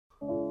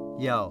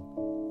Yo,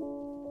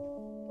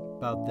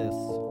 about this.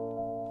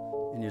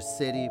 In your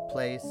city,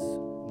 place,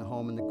 in the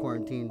home, in the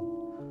quarantine,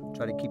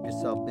 try to keep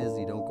yourself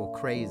busy, don't go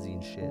crazy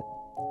and shit.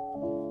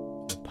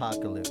 The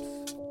apocalypse,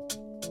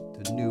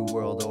 the new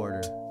world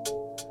order.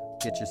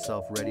 Get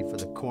yourself ready for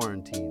the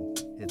quarantine.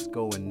 It's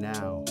going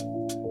now.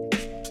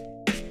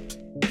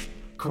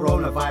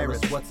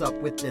 Coronavirus, what's up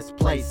with this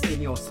place?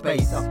 In your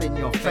space, up in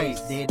your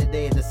face. Day to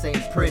day, this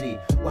ain't pretty.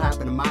 What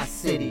happened to my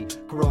city?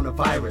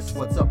 Coronavirus,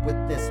 what's up with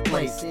this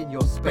place? In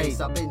your space,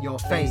 up in your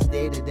face.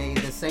 Day to day,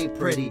 this ain't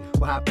pretty.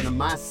 What happened to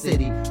my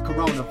city?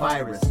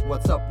 Coronavirus,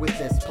 what's up with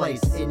this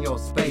place? In your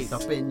space,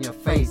 up in your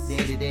face. Day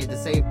to day,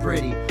 this ain't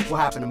pretty. What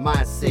happened to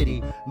my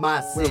city?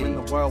 My city. We're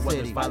in the world where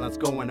there's violence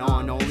going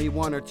on. Only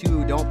one or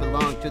two don't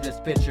belong to this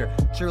picture.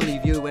 Surely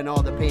you and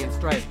all the pain and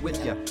strife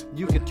with you.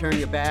 You could turn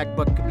your back,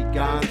 but could be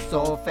gone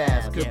so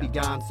fast, could be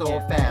gone so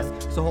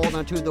fast. So hold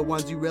on to the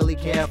ones you really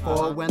care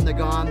for. When they're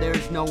gone,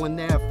 there's no one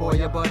there for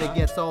you. But it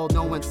gets old,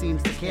 no one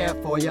seems to care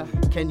for you.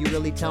 Can you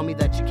really tell me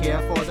that you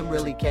care for them?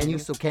 Really, can you?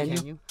 So can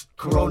you?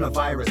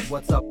 Coronavirus,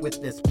 what's up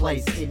with this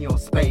place? In your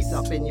space,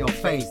 up in your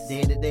face.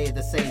 Day to day,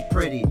 this ain't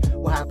pretty.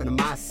 What happened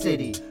to my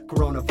city?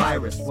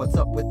 Coronavirus, what's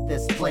up with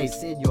this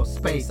place? In your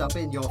space, up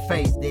in your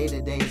face. Day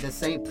to day,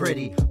 this ain't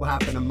pretty. What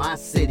happened to my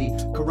city?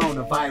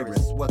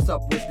 Coronavirus, what's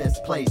up with this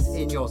place?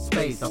 In your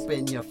space, up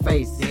in your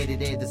face. Day to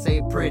day, this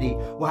ain't pretty.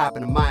 What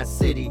happened to my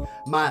city?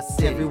 My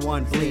city.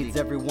 Everyone bleeds,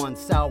 everyone's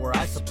sour.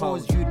 I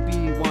suppose you'd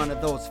be one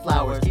of those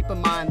flowers. Keep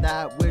in mind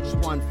that which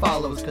one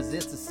follows, cause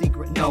it's a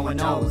secret no one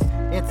knows.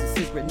 It's a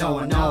secret no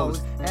one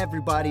knows.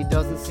 Everybody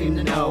doesn't seem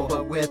to know.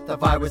 But with the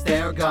virus,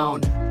 they're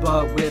gone.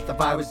 But with the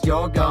virus,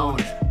 you're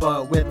gone.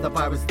 But with the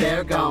virus,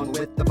 they're gone.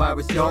 With the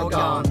virus, you're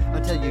gone.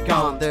 Until you're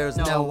gone, there's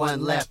no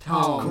one left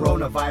home.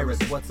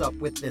 Coronavirus, what's up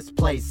with this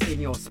place? In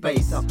your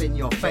space, up in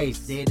your face.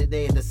 Day to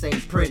day, this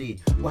ain't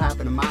pretty. What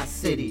happened to my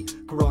city?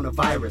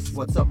 Coronavirus,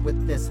 what's up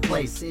with this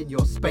place? In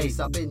your space,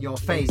 up in your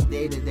face.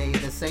 Day to day,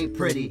 this ain't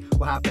pretty.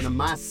 What happened to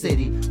my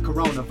city?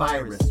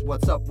 Coronavirus,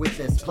 what's up with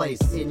this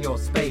place? In your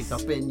space,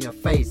 up in your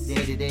face.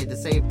 Day to day,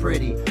 this ain't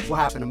pretty. What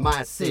happened to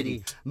my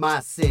city?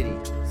 My city.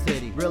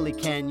 Really,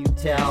 can you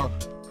tell?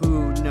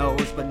 Who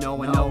knows, but no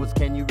one knows.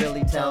 Can you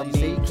really tell? You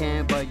say you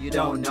can, but you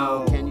don't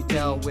know. Can you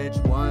tell which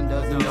one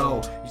doesn't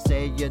know? You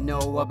say you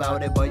know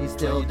about it, but you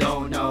still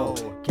don't know.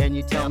 Can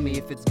you tell me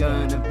if it's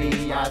gonna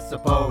be? I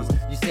suppose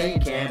you say you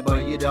can,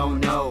 but you don't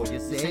know. You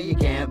say you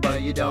can,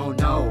 but you don't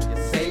know. You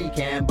say you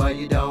can, but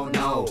you don't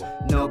know.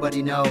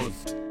 Nobody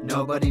knows.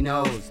 Nobody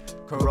knows.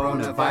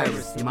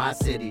 Coronavirus in my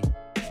city.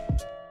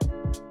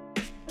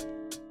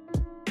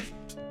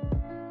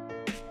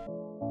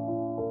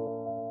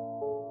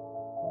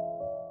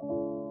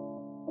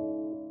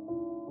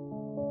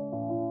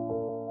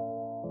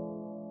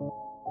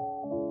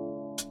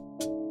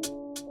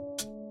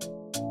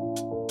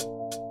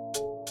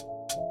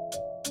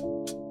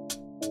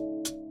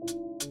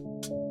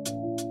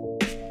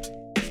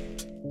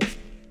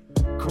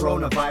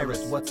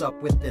 Coronavirus, what's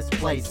up with this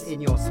place?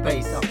 In your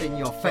space, up in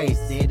your face.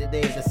 Day to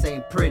day, this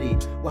ain't pretty.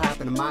 What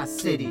happened to my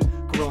city?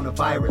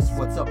 Coronavirus,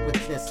 what's up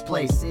with this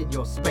place? In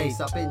your space,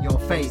 up in your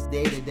face.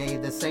 Day to day,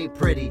 this ain't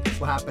pretty.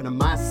 What happened to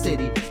my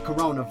city?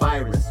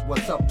 Coronavirus,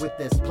 what's up with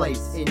this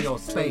place? In your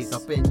space,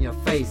 up in your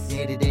face.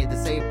 Day to day,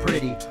 this ain't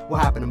pretty.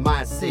 What happened to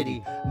my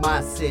city?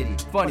 My city.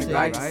 Funny,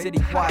 right? City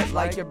quiet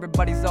like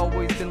everybody's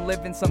always been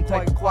living some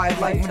type of quiet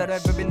life. Not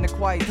ever been the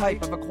quiet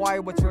type. I've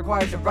acquired what's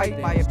required to write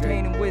by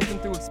obtaining wisdom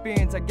through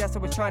experience. I guess I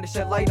was trying to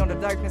shed light on the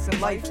darkness in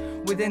life.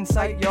 With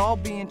insight, you're all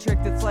being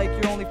tricked. It's like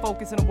you're only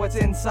focusing on what's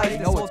inside.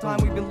 This whole time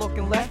we've been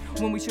looking left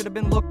when we should have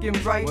been looking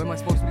right. Where am I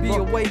supposed to be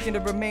awakened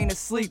and remain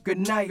asleep? Good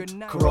night.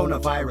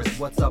 Coronavirus,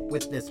 what's up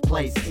with this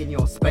place? In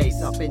your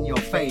space, up in your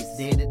face.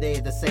 Day to day,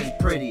 this ain't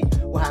pretty.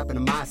 What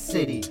happened to my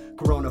city?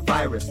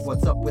 Coronavirus,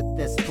 what's up with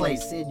this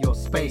place? In your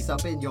space,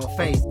 up in your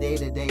face. Day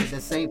to day,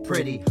 this ain't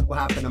pretty. What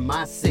happened to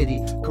my city?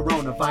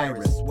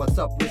 Coronavirus, what's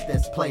up with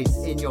this place?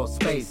 In your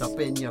space, up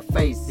in your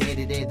face. Day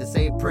to day, this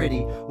ain't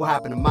pretty. What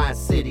happened to my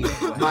city?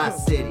 My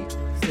city.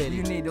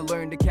 You need to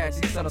learn to catch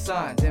these subtle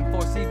signs and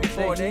foresee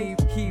before they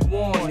keep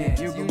warning.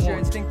 Use your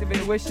instinctive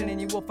intuition and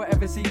you will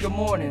forever see good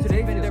morning.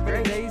 Today been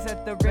different days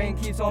that the rain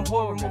keeps on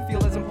pouring will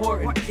feel as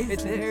important.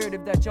 It's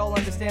imperative that y'all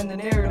understand the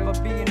narrative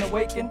of being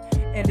awakened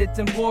and its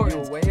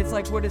importance. It's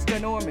like what is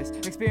enormous.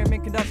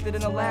 Experiment conducted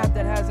in a lab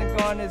that hasn't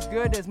gone as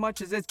good as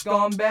much as it's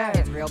gone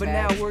bad. But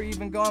now we're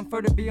even gone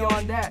further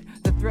beyond that.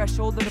 The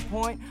threshold of the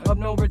point of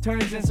no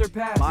return's been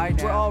surpassed.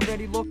 We're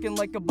already looking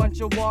like a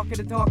bunch of walking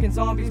and talking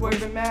zombies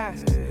wearing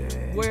masks.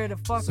 Where the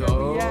fuck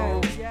are we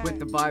at? With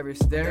the virus,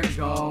 they're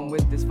gone.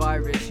 With this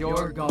virus,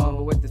 you're gone.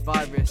 But with this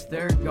virus,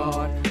 they're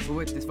gone. But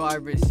with this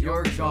virus,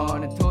 you're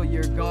gone. Until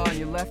you're gone,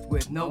 you're left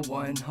with no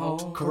one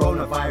home.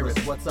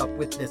 Coronavirus, what's up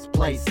with this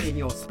place? In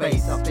your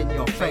space, up in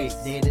your face.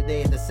 Day to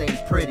day, this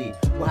ain't pretty.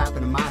 What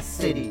happened to my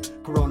city?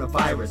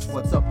 Coronavirus,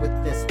 what's up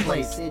with this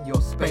place? In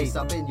your space,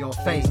 up in your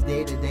face.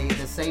 Day to day,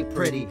 this ain't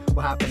pretty.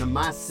 What happened to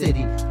my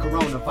city?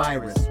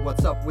 Coronavirus,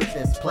 what's up with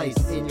this place?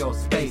 In your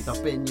space,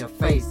 up in your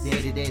face.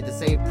 Day to day,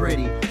 this ain't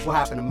pretty. What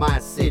happened to my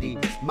city?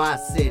 My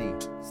city.